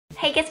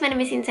Hey guys, my name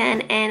is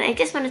Intan and I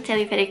just want to tell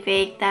you very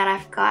quick that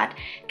I've got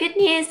good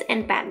news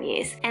and bad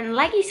news. And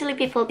like usually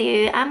people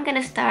do, I'm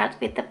gonna start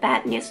with the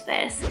bad news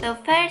first. So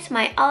first,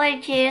 my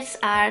allergies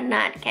are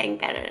not getting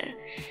better.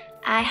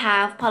 I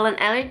have pollen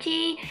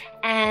allergy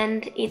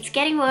and it's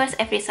getting worse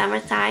every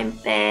summertime,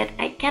 but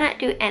I cannot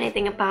do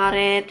anything about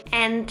it.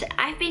 And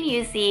I've been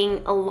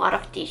using a lot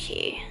of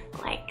tissue.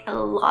 Like a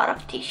lot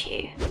of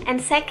tissue. And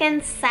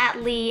second,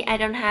 sadly, I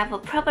don't have a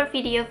proper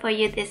video for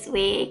you this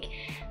week.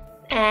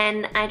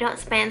 And I don't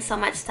spend so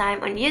much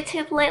time on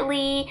YouTube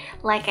lately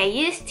like I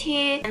used to,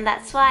 and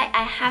that's why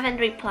I haven't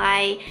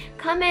replied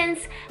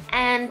comments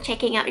and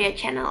checking out your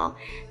channel,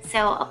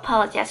 so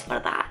apologize for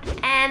that.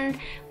 And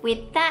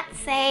with that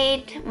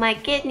said, my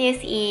good news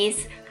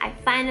is I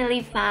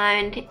finally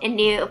found a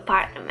new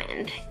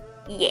apartment.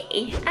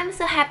 Yay! I'm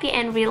so happy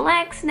and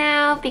relaxed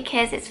now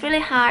because it's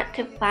really hard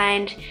to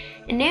find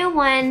a new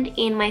one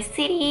in my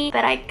city,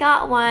 but I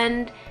got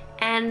one.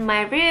 And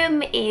my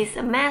room is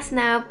a mess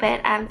now, but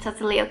I'm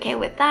totally okay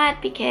with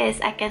that because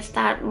I can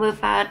start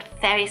move out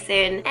very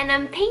soon. And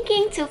I'm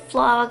thinking to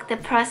vlog the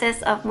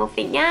process of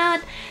moving out,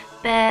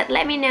 but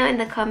let me know in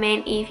the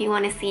comment if you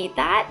want to see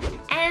that.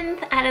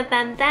 And other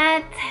than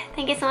that,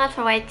 thank you so much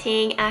for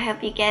watching. I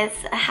hope you guys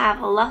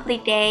have a lovely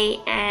day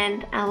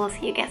and I will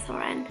see you guys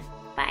around.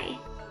 Bye.